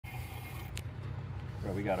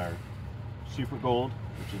So we got our super gold,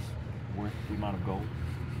 which is worth the amount of gold.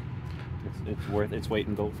 It's worth its weight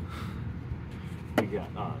in gold. We got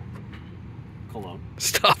cologne.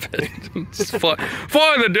 Stop it. Just fly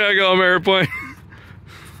the daggone airplane.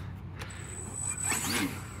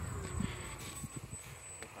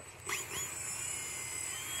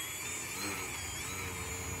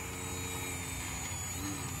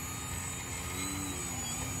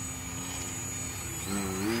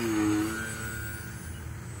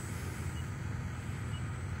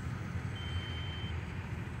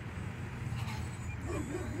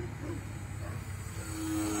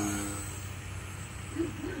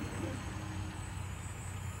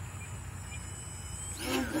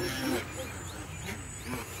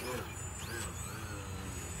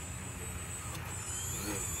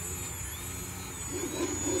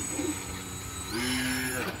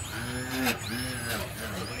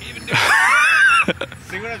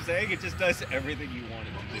 See what I'm saying? It just does everything you want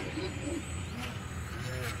it to do.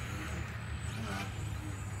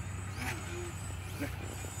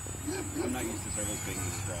 I'm not used to servos being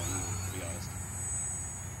this strong, to be honest.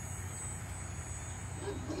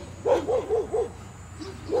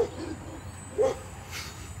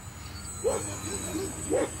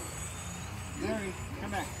 Mary,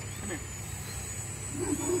 come back. Come here.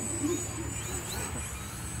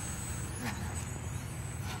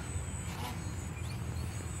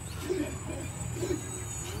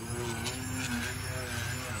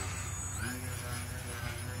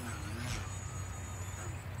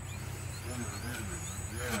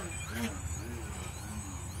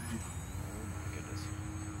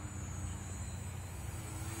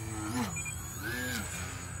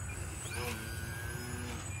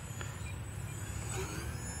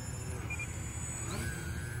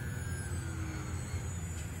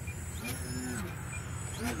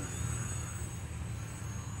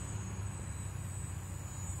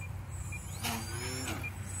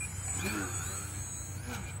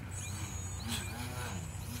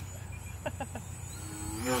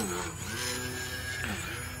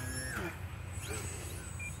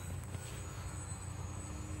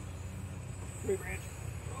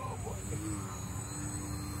 Oh boy.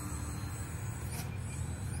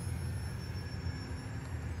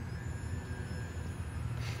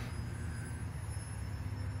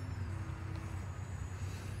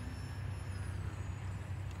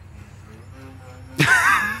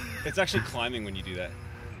 It's actually climbing when you do that.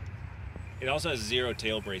 It also has zero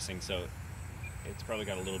tail bracing, so it's probably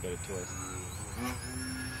got a little bit of twist.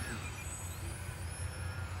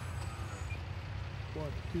 1,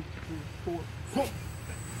 2, 3, 4.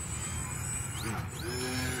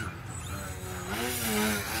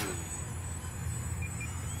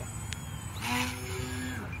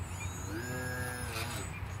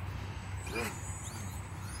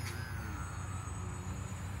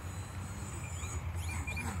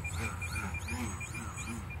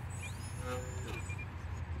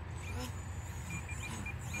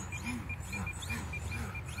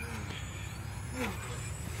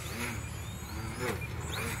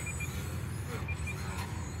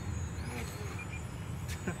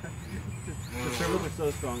 The servos are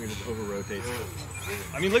so strong it just over rotates.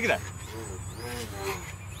 I mean, look at that.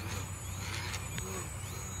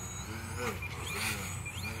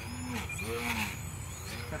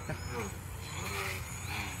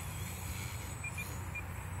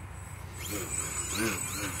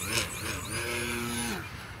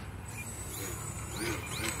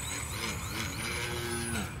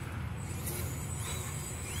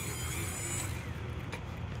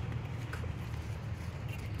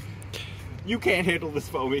 You can't handle this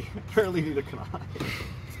foamy. Apparently neither can I.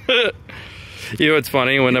 You know what's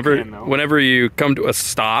funny? Whenever you come to a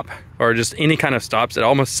stop or just any kind of stops, it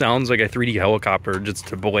almost sounds like a 3D helicopter, just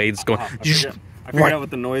the blades going. I figured out what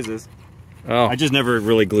the noise is. Oh. I just never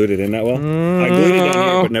really glued it in that well. I glued it down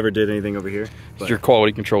here, but never did anything over here. But your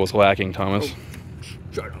quality control is lacking, Thomas. Oh,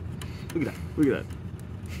 shut up. Look at that. Look at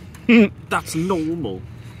that. That's normal.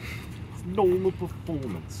 It's normal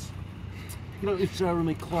performance. You know, if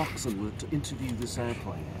Jeremy Clarkson were to interview this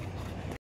airplane,